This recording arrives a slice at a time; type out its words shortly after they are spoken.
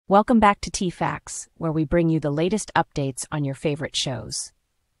Welcome back to T-Facts, where we bring you the latest updates on your favorite shows.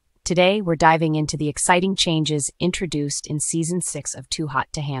 Today, we're diving into the exciting changes introduced in Season 6 of Too Hot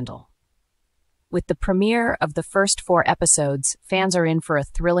to Handle. With the premiere of the first 4 episodes, fans are in for a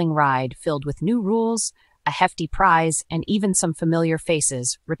thrilling ride filled with new rules, a hefty prize, and even some familiar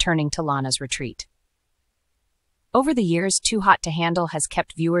faces returning to Lana's retreat. Over the years, Too Hot to Handle has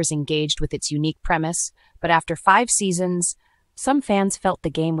kept viewers engaged with its unique premise, but after 5 seasons, some fans felt the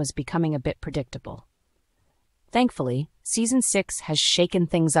game was becoming a bit predictable. Thankfully, Season 6 has shaken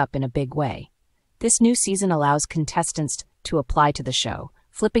things up in a big way. This new season allows contestants to apply to the show,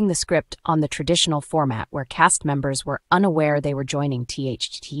 flipping the script on the traditional format where cast members were unaware they were joining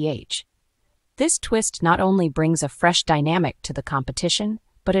THTH. This twist not only brings a fresh dynamic to the competition,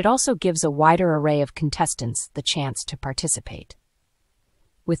 but it also gives a wider array of contestants the chance to participate.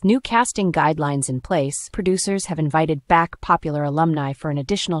 With new casting guidelines in place, producers have invited back popular alumni for an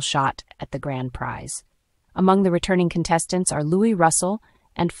additional shot at the grand prize. Among the returning contestants are Louis Russell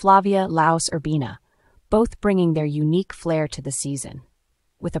and Flavia Laus Urbina, both bringing their unique flair to the season.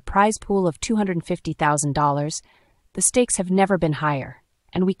 With a prize pool of $250,000, the stakes have never been higher,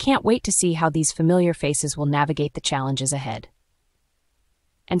 and we can't wait to see how these familiar faces will navigate the challenges ahead.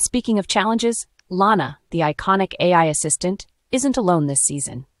 And speaking of challenges, Lana, the iconic AI assistant, isn't alone this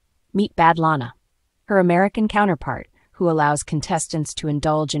season. Meet Bad Lana, her American counterpart, who allows contestants to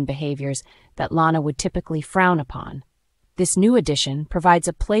indulge in behaviors that Lana would typically frown upon. This new addition provides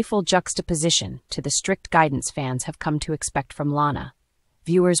a playful juxtaposition to the strict guidance fans have come to expect from Lana.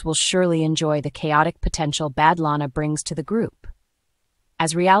 Viewers will surely enjoy the chaotic potential Bad Lana brings to the group.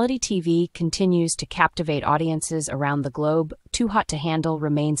 As reality TV continues to captivate audiences around the globe, Too Hot to Handle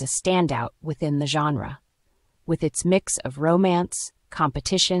remains a standout within the genre. With its mix of romance,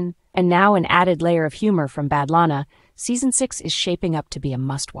 competition, and now an added layer of humor from Bad Lana, Season 6 is shaping up to be a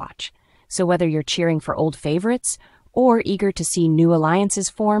must-watch. So whether you're cheering for old favorites or eager to see new alliances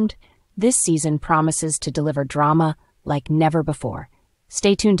formed, this season promises to deliver drama like never before.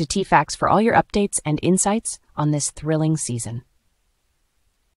 Stay tuned to T-Facts for all your updates and insights on this thrilling season.